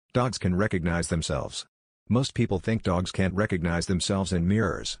Dogs can recognize themselves. Most people think dogs can't recognize themselves in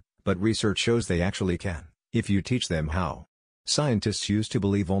mirrors, but research shows they actually can, if you teach them how. Scientists used to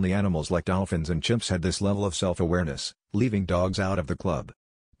believe only animals like dolphins and chimps had this level of self-awareness, leaving dogs out of the club.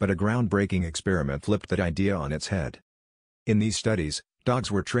 But a groundbreaking experiment flipped that idea on its head. In these studies,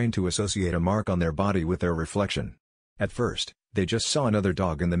 dogs were trained to associate a mark on their body with their reflection. At first, they just saw another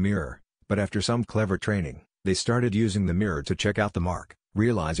dog in the mirror, but after some clever training, they started using the mirror to check out the mark,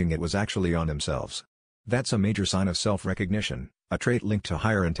 realizing it was actually on themselves. That's a major sign of self-recognition, a trait linked to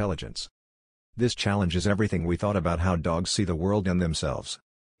higher intelligence. This challenges everything we thought about how dogs see the world and themselves.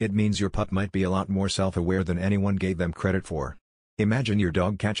 It means your pup might be a lot more self-aware than anyone gave them credit for. Imagine your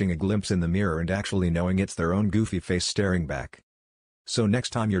dog catching a glimpse in the mirror and actually knowing it's their own goofy face staring back. So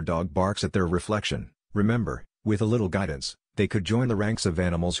next time your dog barks at their reflection, remember, with a little guidance, they could join the ranks of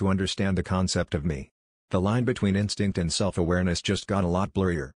animals who understand the concept of me. The line between instinct and self-awareness just got a lot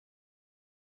blurrier.